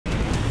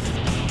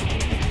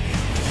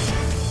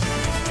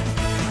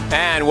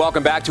And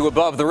welcome back to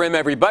Above the Rim,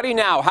 everybody.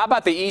 Now, how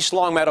about the East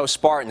Longmeadow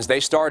Spartans? They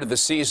started the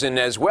season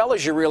as well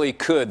as you really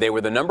could. They were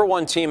the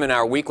 #1 team in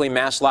our weekly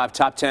Mass Live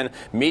Top 10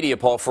 media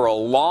poll for a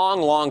long,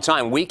 long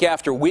time, week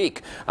after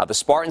week. The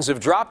Spartans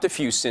have dropped a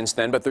few since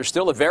then, but they're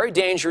still a very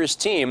dangerous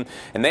team,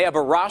 and they have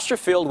a roster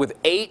filled with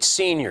 8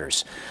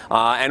 seniors.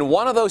 And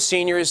one of those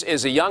seniors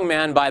is a young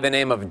man by the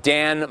name of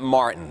Dan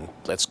Martin.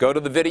 Let's go to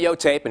the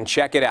videotape and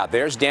check it out.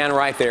 There's Dan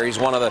right there. He's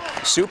one of the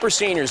super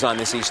seniors on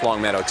this East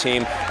Longmeadow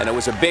team, and it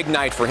was a big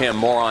night for him.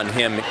 More on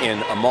him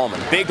in a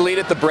moment. Big lead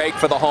at the break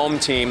for the home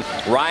team.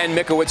 Ryan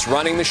Mikowitz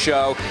running the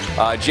show.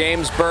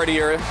 James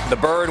Bertier, the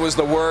bird was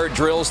the word,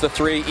 drills the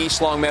 3.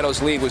 East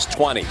Longmeadow's lead was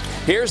 20.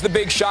 Here's the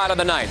big shot of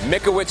the night.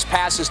 Mikowitz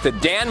passes to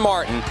Dan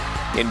Martin.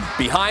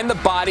 Behind the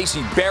bodies,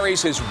 he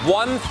buries his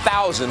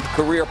 1,000th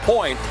career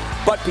point.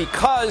 But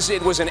because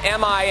it was an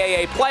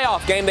MIAA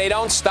playoff game, they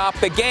don't stop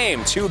the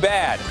game. Too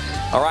bad.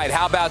 All right,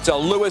 how about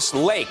Lewis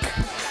Lake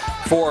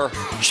for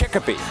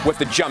Chicopee with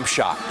the jump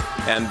shot?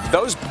 And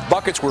those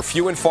buckets were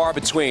few and far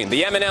between.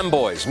 The M&M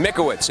boys,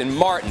 Mikowitz and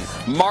Martin.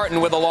 Martin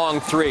with a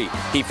long 3.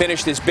 He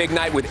finished his big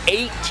night with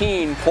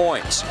 18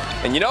 points.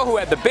 And you know who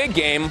had the big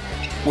game?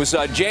 Was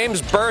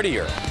James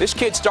Bertier. This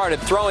kid started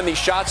throwing these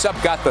shots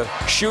up, got the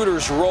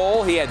shooter's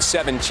roll. He had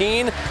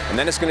 17, and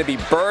then it's going to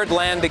be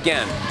Birdland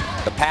again.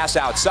 The pass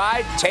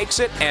outside, takes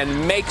it,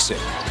 and makes it.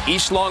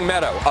 East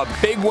Longmeadow, a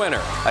big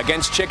winner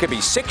against Chicopee,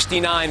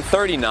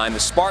 69-39. The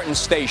Spartans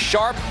stay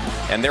sharp,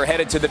 and they're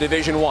headed to the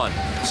Division I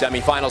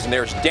semifinals, and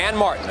there's Dan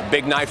Martin, a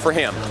big night for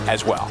him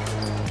as well.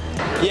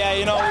 Yeah,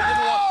 you know,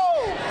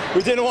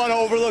 we didn't want to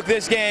overlook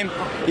this game.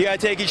 You got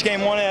to take each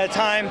game one at a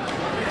time.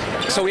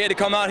 So we had to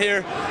come out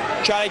here,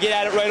 try to get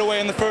at it right away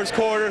in the first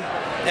quarter,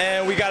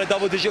 and we got a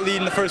double-digit lead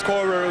in the first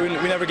quarter. We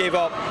never gave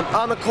up.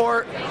 On the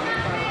court,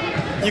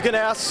 you can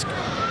ask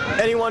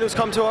anyone who's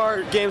come to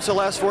our games for the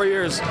last 4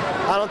 years.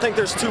 I don't think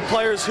there's 2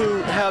 players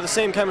who have the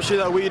same chemistry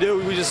that we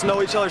do. We just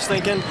know each other's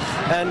thinking.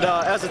 And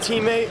as a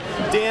teammate,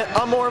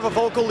 I'm more of a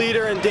vocal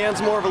leader, and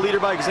Dan's more of a leader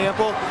by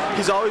example.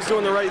 He's always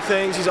doing the right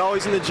things. He's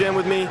always in the gym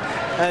with me,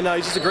 and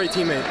he's just a great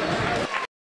teammate.